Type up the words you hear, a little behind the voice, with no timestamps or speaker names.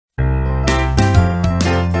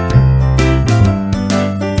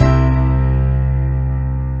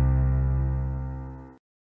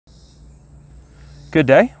Good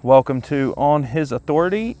day. Welcome to On His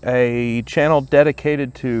Authority, a channel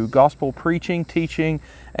dedicated to gospel preaching, teaching,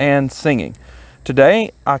 and singing.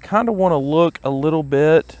 Today, I kind of want to look a little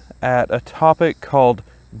bit at a topic called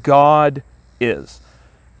God is.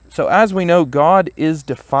 So as we know, God is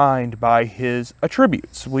defined by His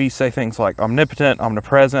attributes. We say things like omnipotent,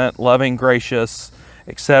 omnipresent, loving, gracious,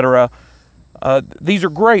 etc. These are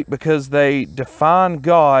great because they define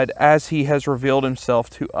God as He has revealed Himself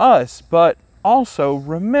to us, but also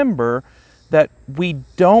remember that we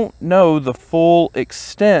don't know the full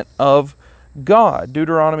extent of God.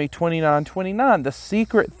 Deuteronomy 29:29, the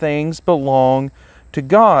secret things belong to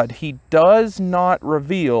God. He does not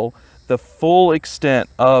reveal the full extent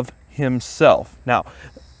of Himself. Now,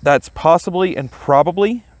 that's possibly and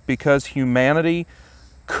probably because humanity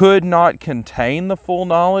could not contain the full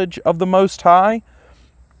knowledge of the Most High.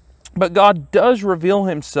 But God does reveal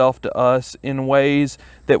Himself to us in ways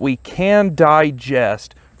that we can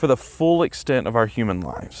digest for the full extent of our human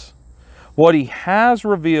lives. What He has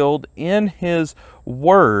revealed in His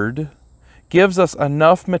Word gives us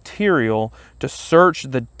enough material to search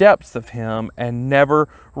the depths of Him and never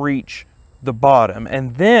reach the bottom.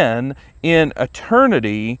 And then in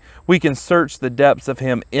eternity, we can search the depths of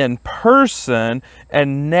Him in person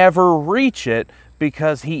and never reach it,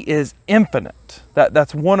 because He is infinite.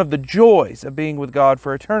 That's one of the joys of being with God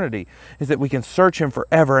for eternity, is that we can search Him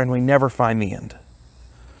forever and we never find the end.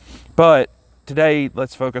 But today,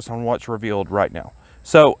 let's focus on what's revealed right now.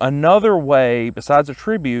 So another way, besides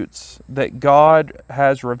attributes, that God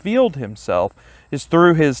has revealed Himself is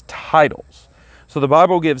through His titles. So the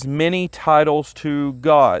Bible gives many titles to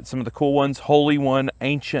God. Some of the cool ones: Holy One,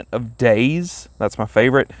 Ancient of Days. That's my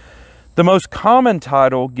favorite. The most common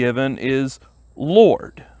title given is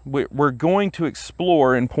Lord. We're going to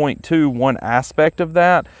explore in point 2 one aspect of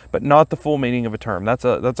that, but not the full meaning of a term. That's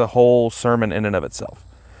a whole sermon in and of itself.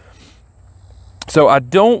 So I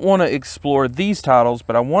don't want to explore these titles,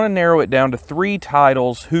 but I want to narrow it down to 3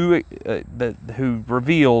 titles who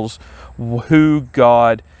reveals who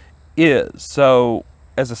God is. So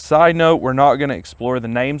as a side note, we're not going to explore the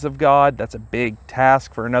names of God. That's a big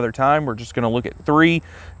task for another time. We're just going to look at 3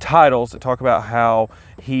 titles that talk about how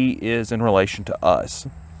He is in relation to us.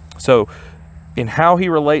 So in how He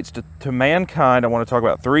relates to mankind, I want to talk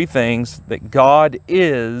about 3 things: that God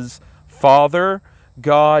is Father,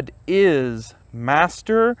 God is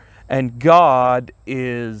Master, and God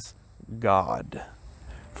is God.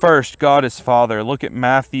 First, God is Father. Look at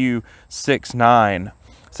Matthew 6:9.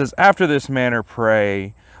 It says, "After this manner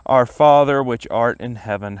pray, Our Father which art in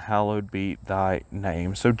heaven, hallowed be thy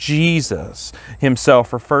name." So Jesus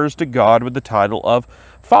Himself refers to God with the title of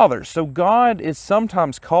Father. So God is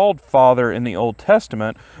sometimes called Father in the Old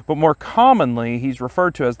Testament, but more commonly He's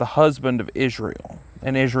referred to as the husband of Israel.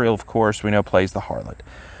 And Israel, of course, we know plays the harlot.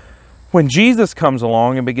 When Jesus comes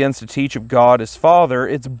along and begins to teach of God as Father,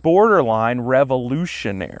 it's borderline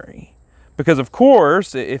revolutionary. Because, of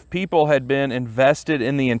course, if people had been invested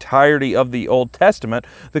in the entirety of the Old Testament,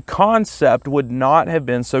 the concept would not have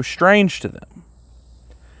been so strange to them.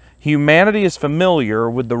 Humanity is familiar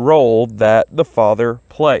with the role that the Father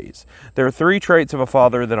plays. There are 3 traits of a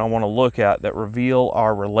father that I want to look at that reveal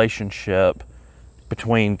our relationship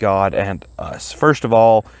between God and us. First of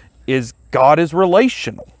all, God is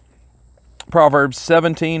relational. Proverbs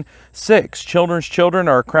 17:6, "Children's children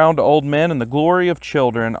are a crown to old men, and the glory of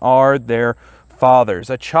children are their fathers."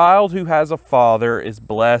 A child who has a father is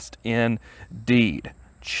blessed indeed.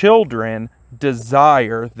 Children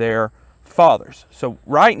desire their fathers. So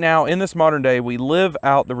right now, in this modern day, we live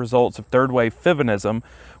out the results of third-wave feminism,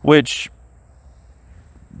 which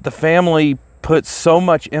the family puts so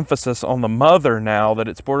much emphasis on the mother now that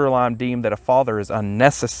it's borderline deemed that a father is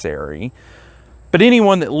unnecessary. But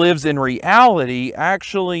anyone that lives in reality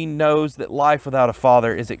actually knows that life without a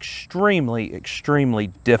father is extremely, extremely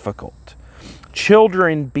difficult.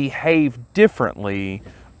 Children behave differently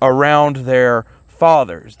around their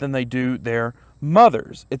fathers than they do their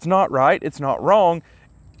mothers. It's not right, it's not wrong,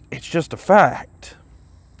 it's just a fact.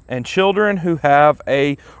 And children who have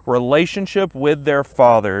a relationship with their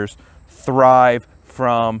fathers thrive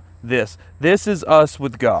from this. This is us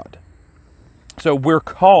with God. So we're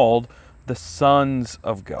called the sons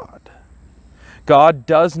of God. God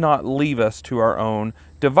does not leave us to our own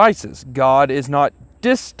devices. God is not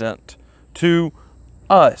distant to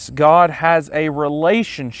us. God has a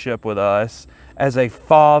relationship with us as a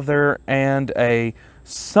father and a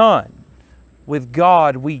son. With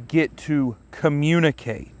God, we get to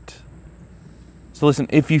communicate. So listen,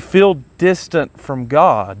 if you feel distant from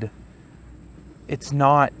God, it's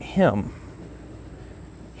not Him.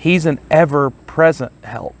 He's an ever-present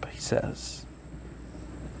help, he says.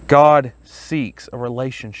 God seeks a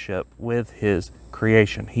relationship with his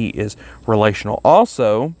creation. He is relational.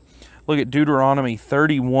 Also, look at Deuteronomy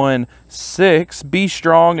 31:6. Be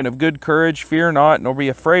strong and of good courage, fear not, nor be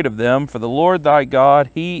afraid of them. For the Lord thy God,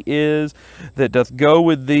 he is that doth go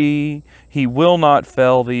with thee. He will not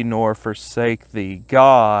fail thee, nor forsake thee.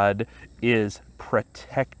 God is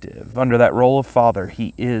protective. Under that role of father,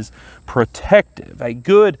 he is protective. A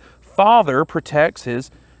good father protects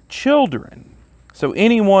his children. So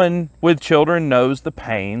anyone with children knows the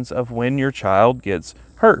pains of when your child gets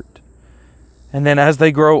hurt. And then as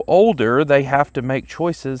they grow older, they have to make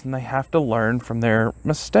choices and they have to learn from their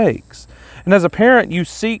mistakes. And as a parent, you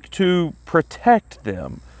seek to protect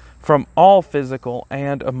them from all physical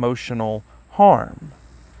and emotional harm.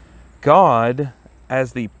 God,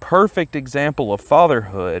 as the perfect example of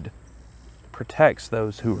fatherhood, protects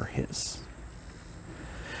those who are his.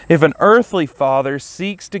 If an earthly father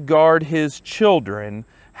seeks to guard his children,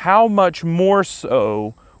 how much more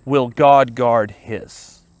so will God guard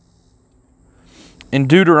his? In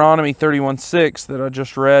Deuteronomy 31:6 that I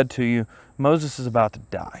just read to you, Moses is about to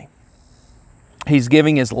die. He's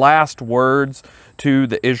giving his last words to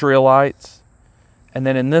the Israelites. And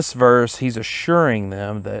then in this verse, he's assuring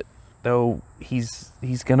them that though he's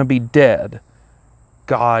going to be dead,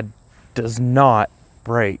 God does not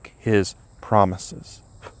break his promises.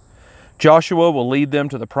 Joshua will lead them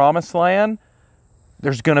to the promised land.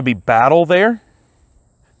 There's going to be battle there.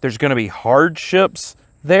 There's going to be hardships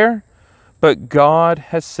there. But God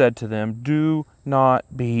has said to them, do not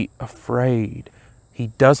be afraid.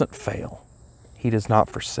 He doesn't fail. He does not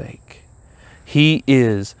forsake. He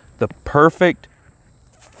is the perfect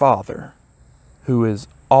father who is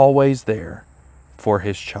always there for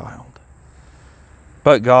his child.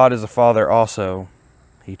 But God is a father also.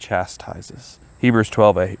 He chastises. Hebrews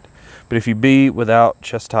 12:8. But if you be without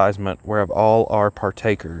chastisement, whereof all are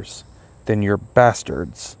partakers, then you're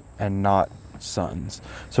bastards and not sons.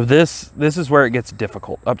 So this is where it gets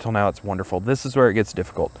difficult. Up till now, it's wonderful. This is where it gets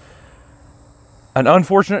difficult. An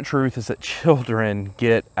unfortunate truth is that children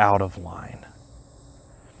get out of line.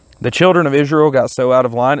 The children of Israel got so out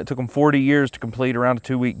of line, it took them 40 years to complete around a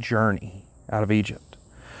 2-week journey out of Egypt.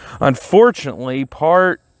 Unfortunately,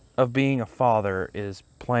 part of being a father is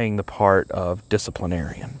playing the part of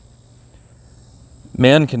disciplinarian.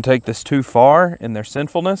 Men can take this too far in their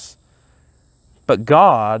sinfulness, but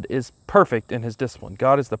God is perfect in his discipline.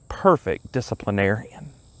 God is the perfect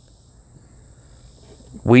disciplinarian.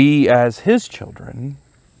 We, as his children,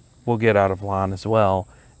 will get out of line as well,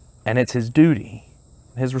 and it's his duty,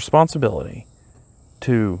 his responsibility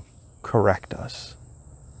to correct us.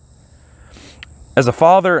 As a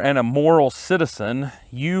father and a moral citizen,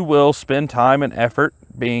 you will spend time and effort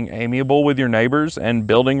being amiable with your neighbors and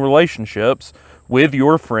building relationships with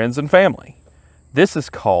your friends and family. This is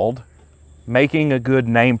called making a good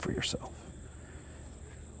name for yourself.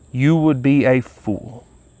 You would be a fool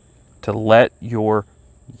to let your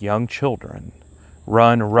young children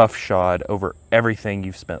run roughshod over everything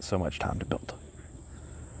you've spent so much time to build.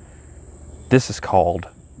 This is called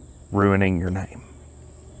ruining your name.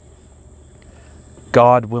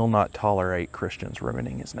 God will not tolerate Christians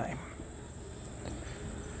ruining his name.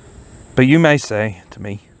 But you may say to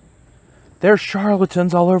me, there's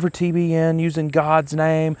charlatans all over TBN using God's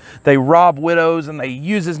name. They rob widows and they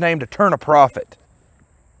use his name to turn a profit.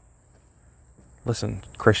 Listen,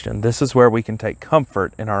 Christian, this is where we can take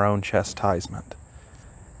comfort in our own chastisement.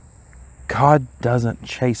 God doesn't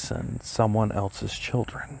chasten someone else's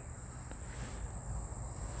children.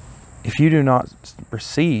 If you do not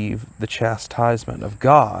receive the chastisement of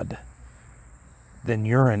God, then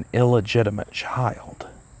you're an illegitimate child.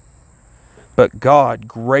 But God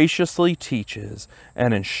graciously teaches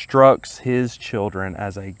and instructs his children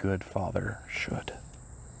as a good father should.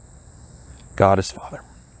 God is Father.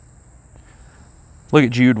 Look at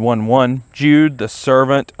Jude 1:1. Jude, the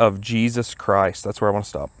servant of Jesus Christ. That's where I want to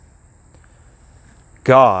stop.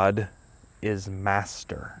 God is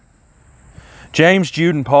Master. James,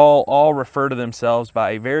 Jude, and Paul all refer to themselves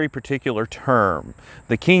by a very particular term.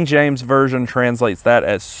 The King James Version translates that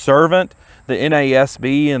as servant. The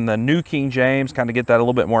NASB and the New King James kind of get that a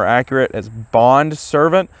little bit more accurate as bond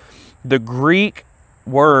servant. The Greek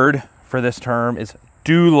word for this term is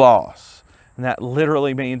doulos, and that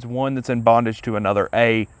literally means one that's in bondage to another,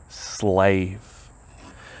 a slave.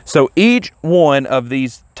 So each one of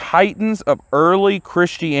these titans of early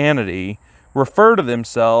Christianity refer to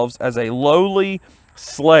themselves as a lowly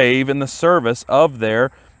slave in the service of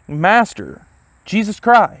their master, Jesus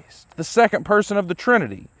Christ, the second person of the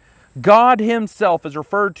Trinity. God himself is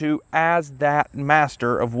referred to as that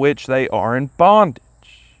master of which they are in bondage.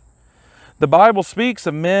 The Bible speaks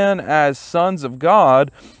of men as sons of God,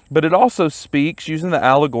 but it also speaks using the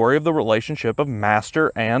allegory of the relationship of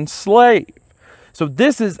master and slave. So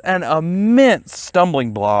this is an immense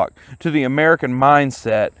stumbling block to the American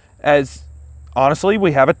mindset, as honestly,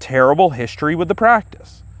 we have a terrible history with the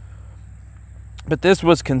practice. But this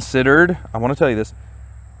was considered, I want to tell you this,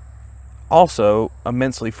 also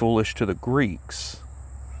immensely foolish to the Greeks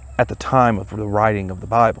at the time of the writing of the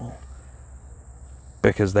Bible,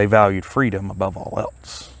 because they valued freedom above all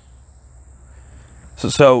else.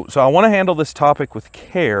 So I want to handle this topic with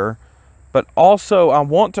care, but also I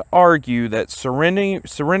want to argue that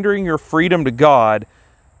surrendering your freedom to God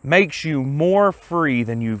makes you more free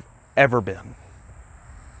than you've ever been.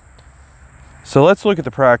 So let's look at the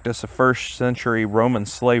practice of first century Roman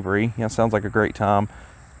slavery. Yeah, sounds like a great time.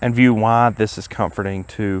 And view why this is comforting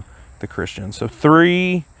to the Christians. So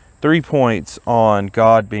three points on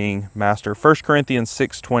God being master. 1 Corinthians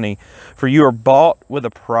 6:20, for you are bought with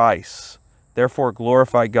a price. Therefore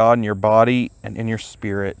glorify God in your body and in your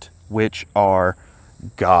spirit, which are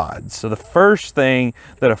God's. So the first thing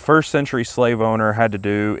that a first century slave owner had to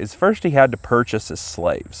do is first he had to purchase his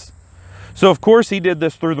slaves. So of course he did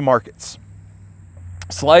this through the markets.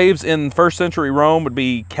 Slaves in first century Rome would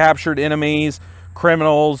be captured enemies,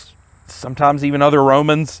 criminals, sometimes even other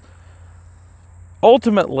Romans.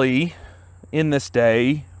 Ultimately, in this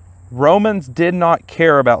day, Romans did not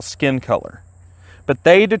care about skin color, but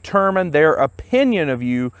they determined their opinion of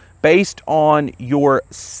you based on your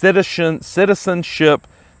citizenship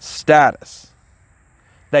status.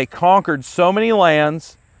 They conquered so many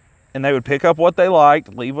lands, and they would pick up what they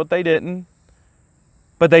liked, leave what they didn't,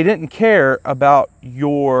 but they didn't care about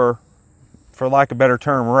your, for lack of a better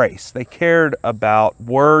term, race. They cared about,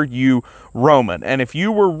 were you Roman? And if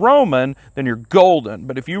you were Roman, then you're golden.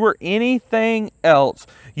 But if you were anything else,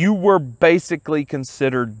 you were basically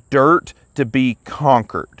considered dirt to be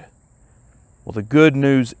conquered. Well, the good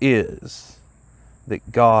news is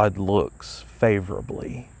that God looks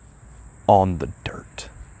favorably on the dirt.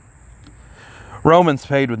 Romans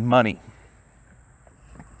paid with money.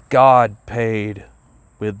 God paid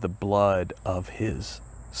with the blood of his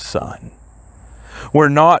Son. We're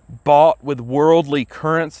not bought with worldly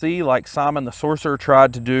currency like Simon the sorcerer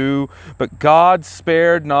tried to do, but God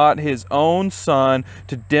spared not his own Son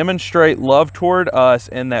to demonstrate love toward us,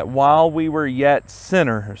 in that while we were yet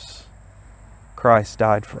sinners, Christ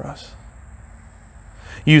died for us.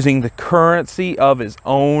 Using the currency of his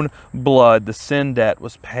own blood, the sin debt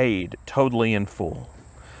was paid totally in full.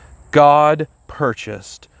 God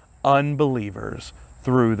purchased unbelievers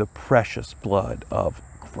through the precious blood of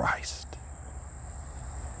Christ.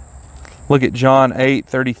 Look at John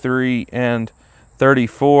 8:33 and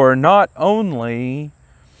 34. Not only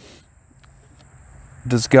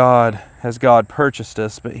has God purchased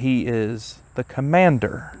us, but he is the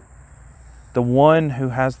commander, the one who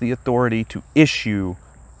has the authority to issue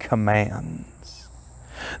commands.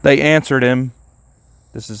 They answered him,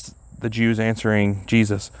 this is the Jews answering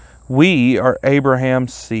Jesus, we are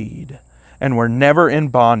Abraham's seed, and were never in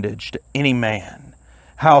bondage to any man.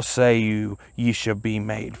 How say you, ye shall be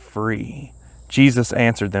made free? Jesus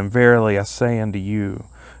answered them, verily I say unto you,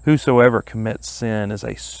 whosoever commits sin is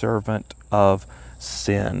a servant of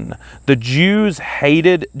sin. The Jews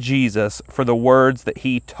hated Jesus for the words that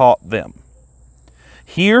he taught them.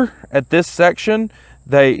 Here at this section,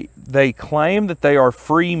 they claim that they are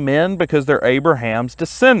free men because they're Abraham's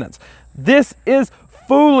descendants. This is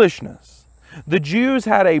foolishness. The Jews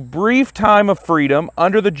had a brief time of freedom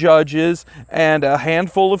under the judges and a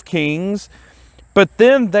handful of kings, but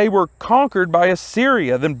then they were conquered by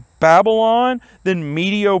Assyria, then Babylon, then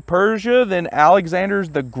Medo-Persia, then Alexander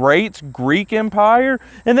the Great's Greek Empire,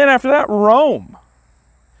 and then after that, Rome.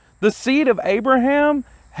 The seed of Abraham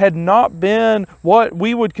had not been what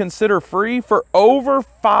we would consider free for over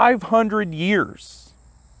 500 years.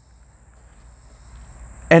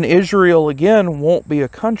 And Israel, again, won't be a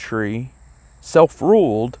country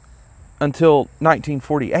self-ruled until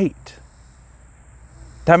 1948.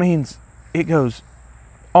 That means it goes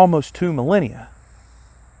almost 2 millennia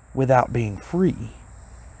without being free.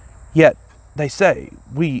 Yet they say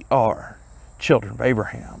we are children of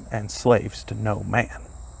Abraham and slaves to no man.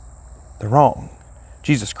 They're wrong.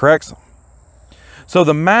 Jesus corrects them. So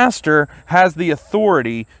the master has the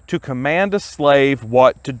authority to command a slave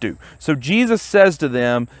what to do. So Jesus says to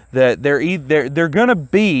them that they're going to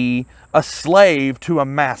be a slave to a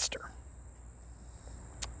master.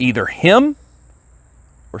 Either him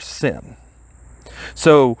or sin.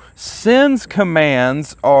 So sin's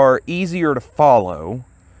commands are easier to follow,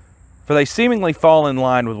 for they seemingly fall in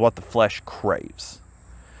line with what the flesh craves.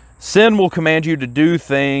 Sin will command you to do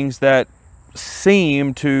things that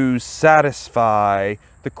seem to satisfy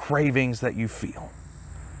the cravings that you feel.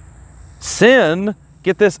 Sin,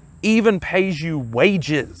 get this, even pays you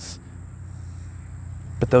wages.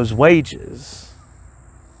 But those wages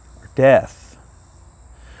are death.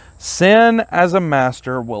 Sin as a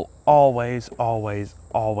master will always, always,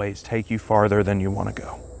 always take you farther than you want to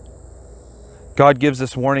go. God gives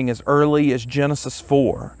this warning as early as Genesis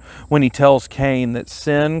 4 when he tells Cain that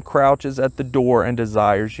sin crouches at the door and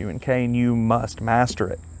desires you. And Cain, you must master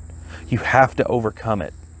it. You have to overcome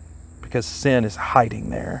it because sin is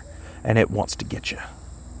hiding there and it wants to get you.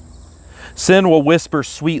 Sin will whisper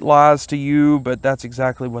sweet lies to you, but that's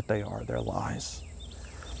exactly what they are. They're lies.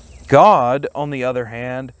 God, on the other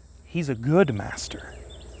hand, he's a good master.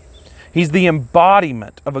 He's the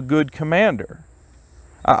embodiment of a good commander.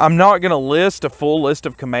 I'm not going to list a full list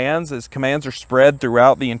of commands, as commands are spread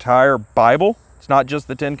throughout the entire Bible. It's not just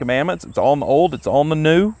the 10 Commandments. It's all in the Old. It's all in the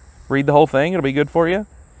New. Read the whole thing. It'll be good for you.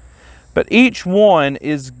 But each one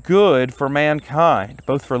is good for mankind,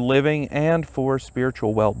 both for living and for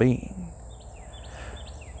spiritual well-being.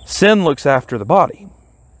 Sin looks after the body,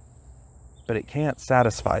 but it can't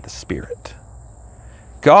satisfy the spirit.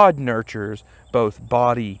 God nurtures both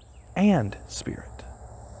body and spirit.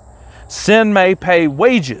 Sin may pay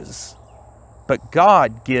wages, but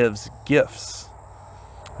God gives gifts.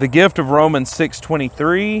 The gift of Romans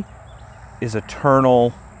 6:23 is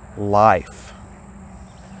eternal life.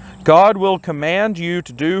 God will command you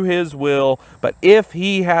to do his will, but if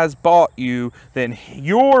he has bought you, then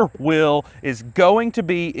your will is going to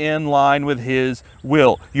be in line with his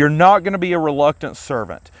will. You're not going to be a reluctant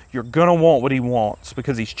servant. You're going to want what he wants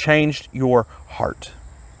because he's changed your heart.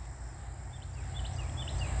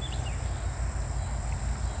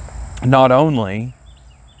 Not only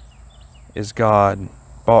is God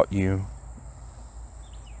bought you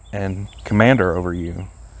and commander over you,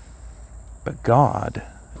 but God,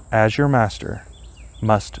 as your master,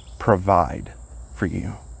 must provide for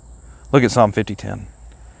you. Look at Psalm 50:10.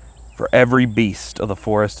 For every beast of the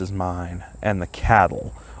forest is mine, and the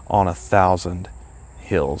cattle on 1,000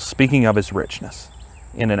 hills. Speaking of his richness.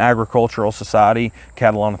 In an agricultural society,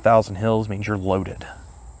 cattle on 1,000 hills means you're loaded.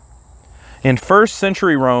 In first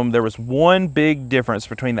century Rome, there was one big difference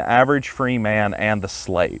between the average free man and the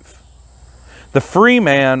slave. The free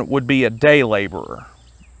man would be a day laborer,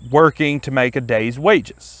 working to make a day's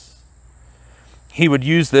wages. He would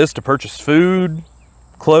use this to purchase food,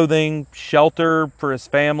 clothing, shelter for his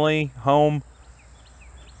family, home.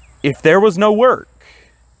 If there was no work,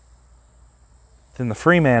 then the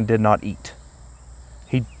free man did not eat.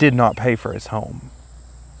 He did not pay for his home.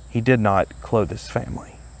 He did not clothe his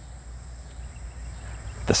family.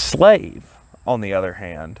 The slave, on the other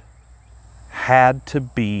hand, had to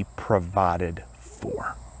be provided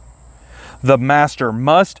for. The master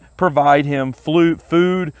must provide him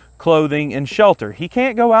food, clothing, and shelter. He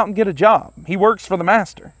can't go out and get a job. He works for the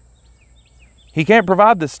master. He can't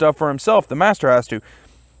provide this stuff for himself. The master has to.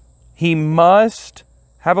 He must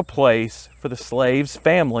have a place for the slave's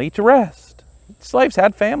family to rest. Slaves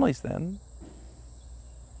had families then.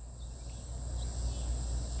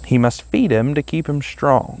 He must feed him to keep him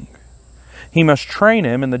strong. He must train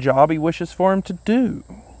him in the job he wishes for him to do.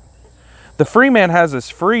 The free man has his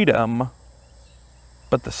freedom,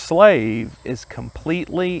 but the slave is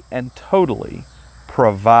completely and totally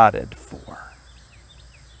provided for.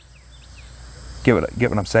 Get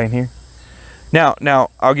what I'm saying here? Now,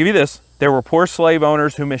 I'll give you this. There were poor slave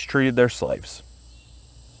owners who mistreated their slaves.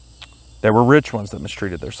 There were rich ones that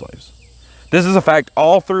mistreated their slaves. This is a fact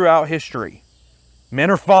all throughout history. Men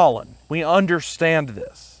are fallen. We understand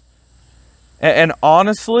this. And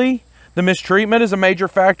honestly, the mistreatment is a major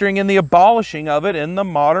factoring in the abolishing of it in the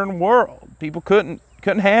modern world. People couldn't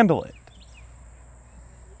handle it.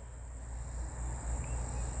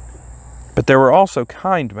 But there were also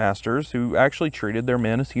kind masters who actually treated their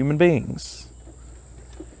men as human beings.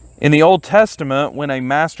 In the Old Testament, when a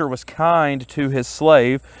master was kind to his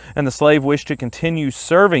slave and the slave wished to continue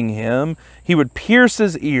serving him, he would pierce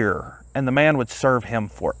his ear and the man would serve him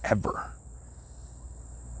forever.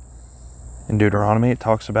 In Deuteronomy, it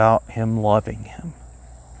talks about him loving him.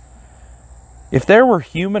 If there were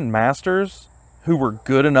human masters who were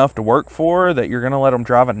good enough to work for, that you're going to let them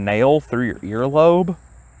drive a nail through your earlobe,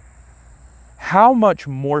 how much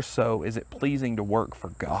more so is it pleasing to work for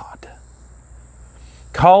God?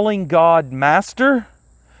 Calling God master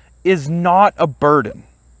is not a burden.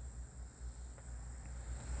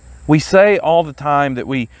 We say all the time that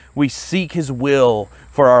we seek his will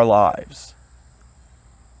for our lives.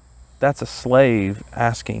 That's a slave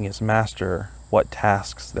asking his master what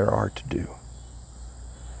tasks there are to do.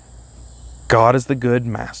 God is the good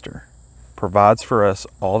master, provides for us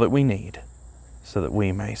all that we need so that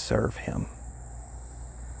we may serve him.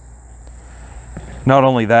 Not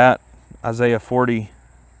only that, Isaiah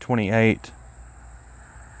 40:28,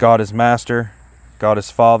 God is master, God is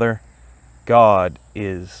father, God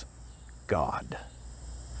is God.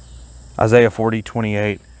 Isaiah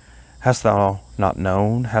 40:28, hast thou not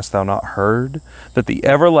known, hast thou not heard, that the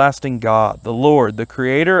everlasting God, the Lord, the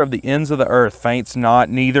creator of the ends of the earth, faints not,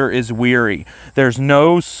 neither is weary. There's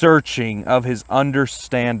no searching of his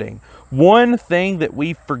understanding. One thing that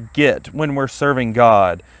we forget when we're serving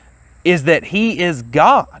God is that he is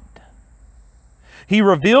God. He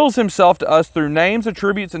reveals himself to us through names,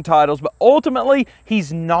 attributes, and titles, but ultimately,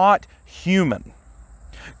 he's not human.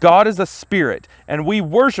 God is a spirit, and we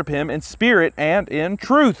worship him in spirit and in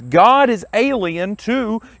truth. God is alien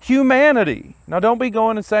to humanity. Now, don't be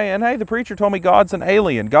going and saying, hey, the preacher told me God's an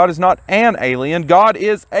alien. God is not an alien. God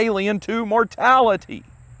is alien to mortality.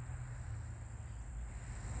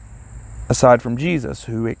 Aside from Jesus,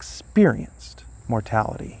 who experienced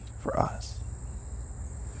mortality for us.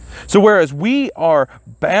 So whereas we are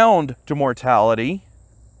bound to mortality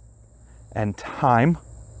and time,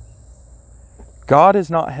 God is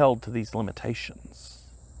not held to these limitations.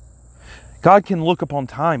 God can look upon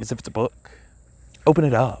time as if it's a book. Open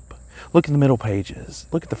it up. Look in the middle pages.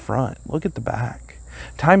 Look at the front. Look at the back.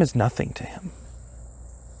 Time is nothing to him.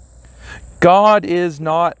 God is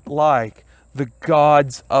not like the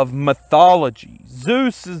gods of mythology.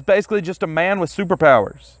 Zeus is basically just a man with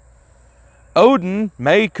superpowers. Odin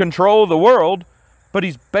may control the world, but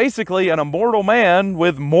he's basically an immortal man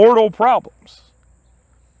with mortal problems.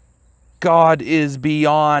 God is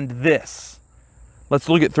beyond this. Let's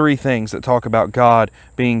look at three things that talk about God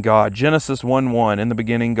being God. Genesis 1:1, in the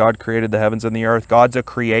beginning God created the heavens and the earth. God's a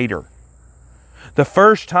creator. The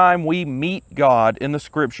first time we meet God in the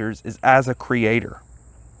scriptures is as a creator.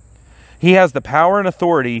 He has the power and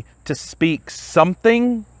authority to speak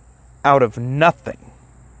something out of nothing.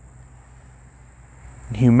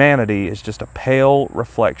 Humanity is just a pale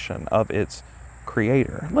reflection of its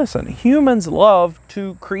creator. Listen, humans love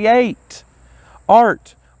to create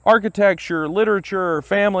art, architecture, literature,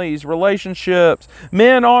 families, relationships.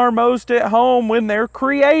 Men are most at home when they're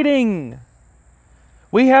creating.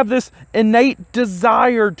 We have this innate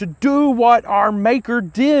desire to do what our Maker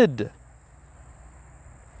did.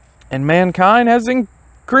 And mankind has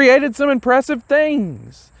created some impressive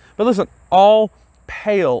things. But listen, all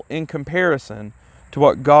pale in comparison to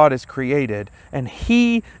what God has created. And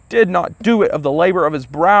he did not do it of the labor of his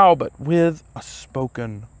brow, but with a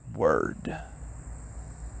spoken word.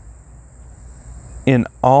 In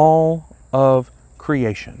all of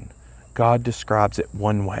creation, God describes it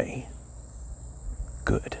one way.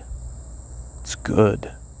 Good. It's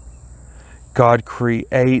good. God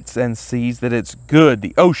creates and sees that it's good.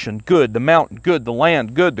 The ocean, good. The mountain, good. The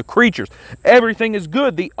land, good. The creatures, everything is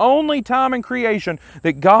good. The only time in creation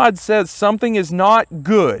that God says something is not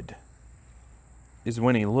good is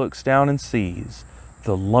when he looks down and sees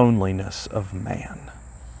the loneliness of man.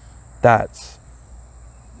 That's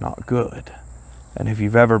not good. And if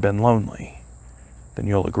you've ever been lonely, then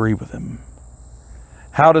you'll agree with him.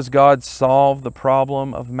 How does God solve the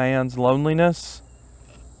problem of man's loneliness?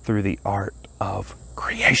 Through the art of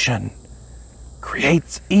creation.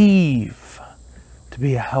 Creates Eve to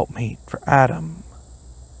be a helpmeet for Adam.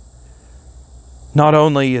 Not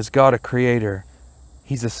only is God a creator,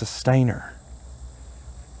 he's a sustainer.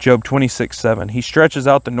 Job 26:7. He stretches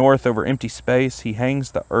out the north over empty space. He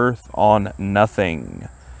hangs the earth on nothing.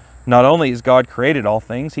 Not only has God created all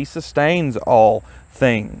things, he sustains all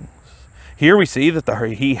things. Here we see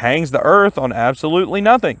that he hangs the earth on absolutely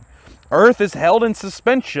nothing. Earth is held in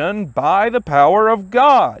suspension by the power of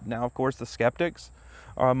God. Now, of course, the skeptics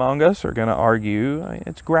among us are going to argue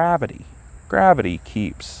it's gravity. Gravity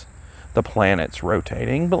keeps the planets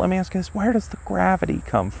rotating. But let me ask you this, where does the gravity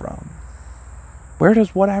come from? Where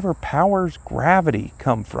does whatever powers gravity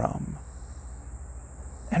come from?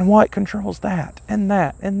 And what controls that and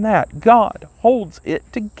that and that? God holds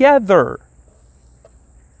it together.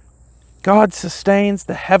 God sustains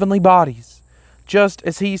the heavenly bodies just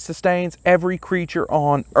as he sustains every creature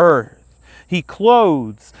on earth. He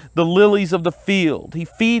clothes the lilies of the field. He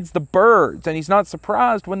feeds the birds, and he's not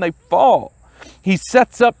surprised when they fall. He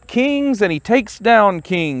sets up kings and he takes down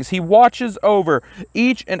kings. He watches over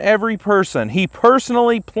each and every person. He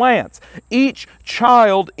personally plants each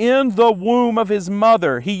child in the womb of his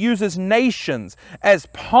mother. He uses nations as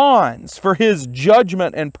pawns for his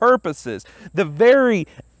judgment and purposes. The very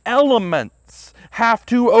elements have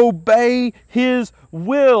to obey his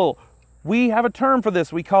will. We have a term for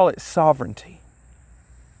this. We call it sovereignty.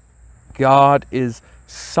 God is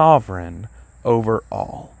sovereign over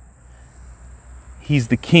all. He's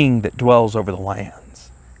the king that dwells over the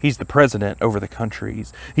lands. He's the president over the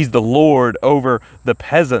countries. He's the Lord over the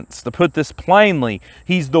peasants. To put this plainly,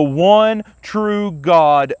 He's the one true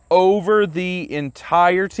God over the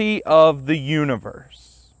entirety of the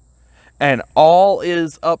universe. And all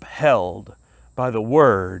is upheld by the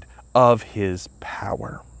word of His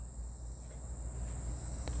power.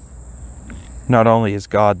 Not only is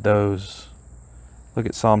God those, look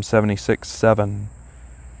at Psalm 76:7.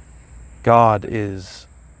 God is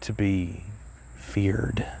to be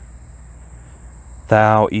feared.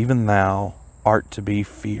 Thou, even thou, art to be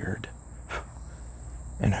feared.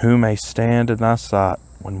 And who may stand in thy sight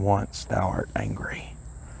when once thou art angry?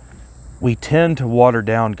 We tend to water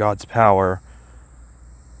down God's power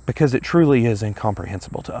because it truly is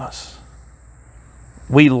incomprehensible to us.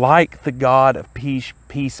 We like the God of peace,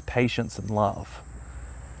 patience, and love.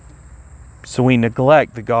 So we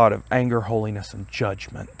neglect the God of anger, holiness, and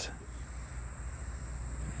judgment.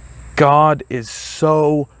 God is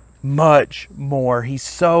so much more. He's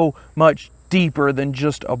so much deeper than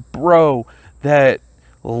just a bro that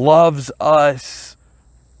loves us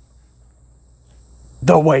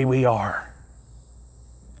the way we are.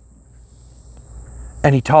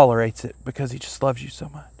 And He tolerates it because He just loves you so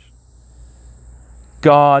much.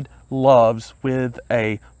 God loves with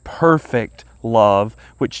a perfect love,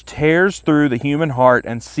 which tears through the human heart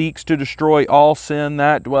and seeks to destroy all sin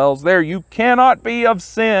that dwells there. You cannot be of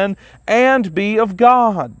sin and be of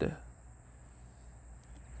God.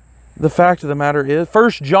 The fact of the matter is,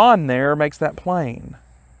 1 John there makes that plain.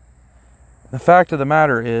 The fact of the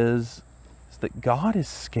matter is that God is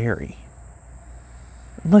scary.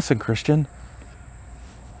 Listen, Christian,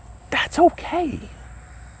 that's okay.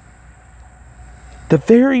 The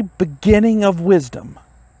very beginning of wisdom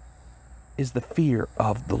is the fear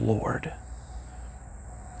of the Lord.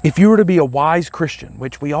 If you were to be a wise Christian,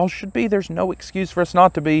 which we all should be, there's no excuse for us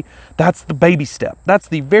not to be, that's the baby step. That's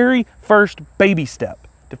the very first baby step,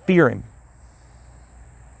 to fear Him.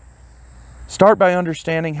 Start by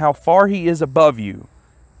understanding how far He is above you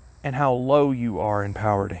and how low you are in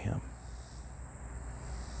power to Him.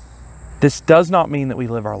 This does not mean that we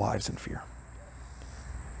live our lives in fear.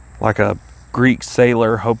 Like a Greek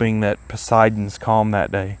sailor hoping that Poseidon's calm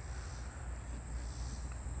that day.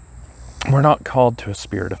 We're not called to a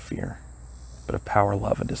spirit of fear, but of power,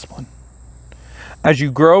 love, and discipline. As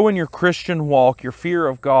you grow in your Christian walk, your fear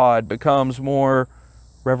of God becomes more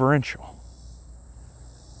reverential.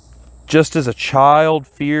 Just as a child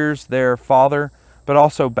fears their father, but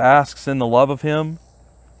also basks in the love of Him,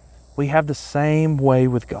 we have the same way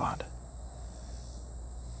with God.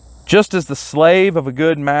 Just as the slave of a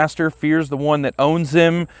good master fears the one that owns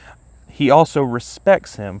him, he also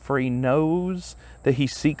respects him, for he knows that he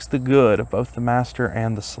seeks the good of both the master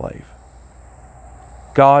and the slave.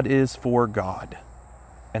 God is for God,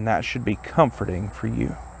 and that should be comforting for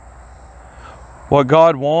you. What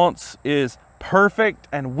God wants is perfect,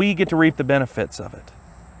 and we get to reap the benefits of it.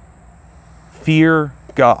 Fear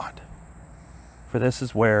God, for this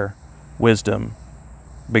is where wisdom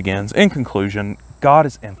begins. In conclusion, God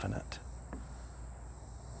is infinite.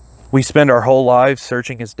 We spend our whole lives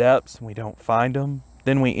searching His depths, and we don't find Him.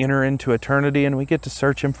 Then we enter into eternity, and we get to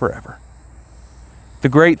search Him forever. The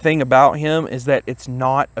great thing about Him is that it's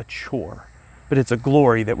not a chore, but it's a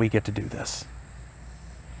glory that we get to do this.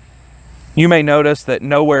 You may notice that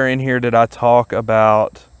nowhere in here did I talk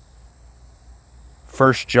about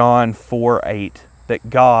 1 John 4:8,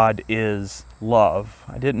 that God is love.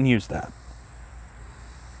 I didn't use that.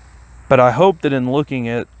 But I hope that in looking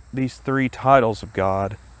at these three titles of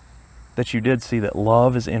God, that you did see that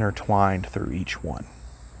love is intertwined through each one.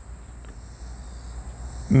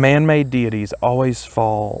 Man-made deities always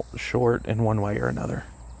fall short in one way or another,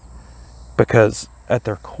 because at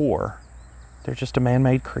their core, they're just a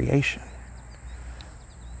man-made creation.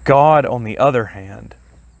 God, on the other hand,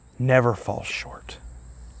 never falls short,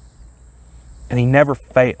 and He never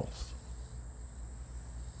fails.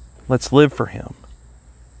 Let's live for Him,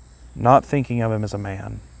 not thinking of Him as a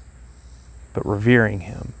man, but revering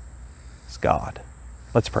Him as God.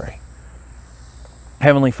 Let's pray.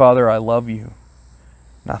 Heavenly Father, I love You,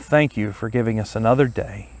 and I thank You for giving us another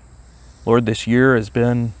day. Lord, this year has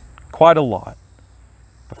been quite a lot,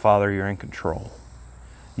 but Father, You're in control.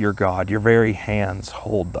 You're God. Your very hands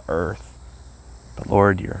hold the earth, but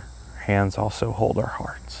Lord, Your hands also hold our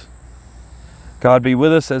hearts. God, be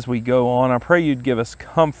with us as we go on. I pray You'd give us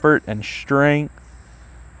comfort and strength.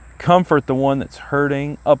 Comfort the one that's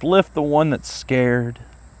hurting. Uplift the one that's scared.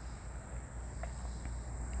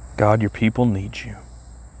 God, Your people need You.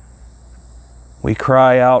 We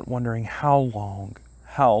cry out wondering how long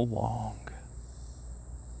how long?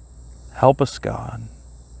 Help us, God.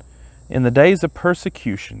 In the days of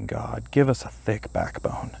persecution, God, give us a thick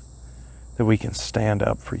backbone that we can stand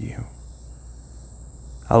up for you.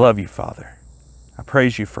 I love you, Father. I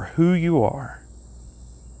praise you for who you are.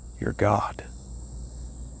 You're God.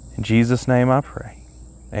 In Jesus' name I pray.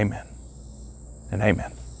 Amen and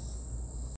amen.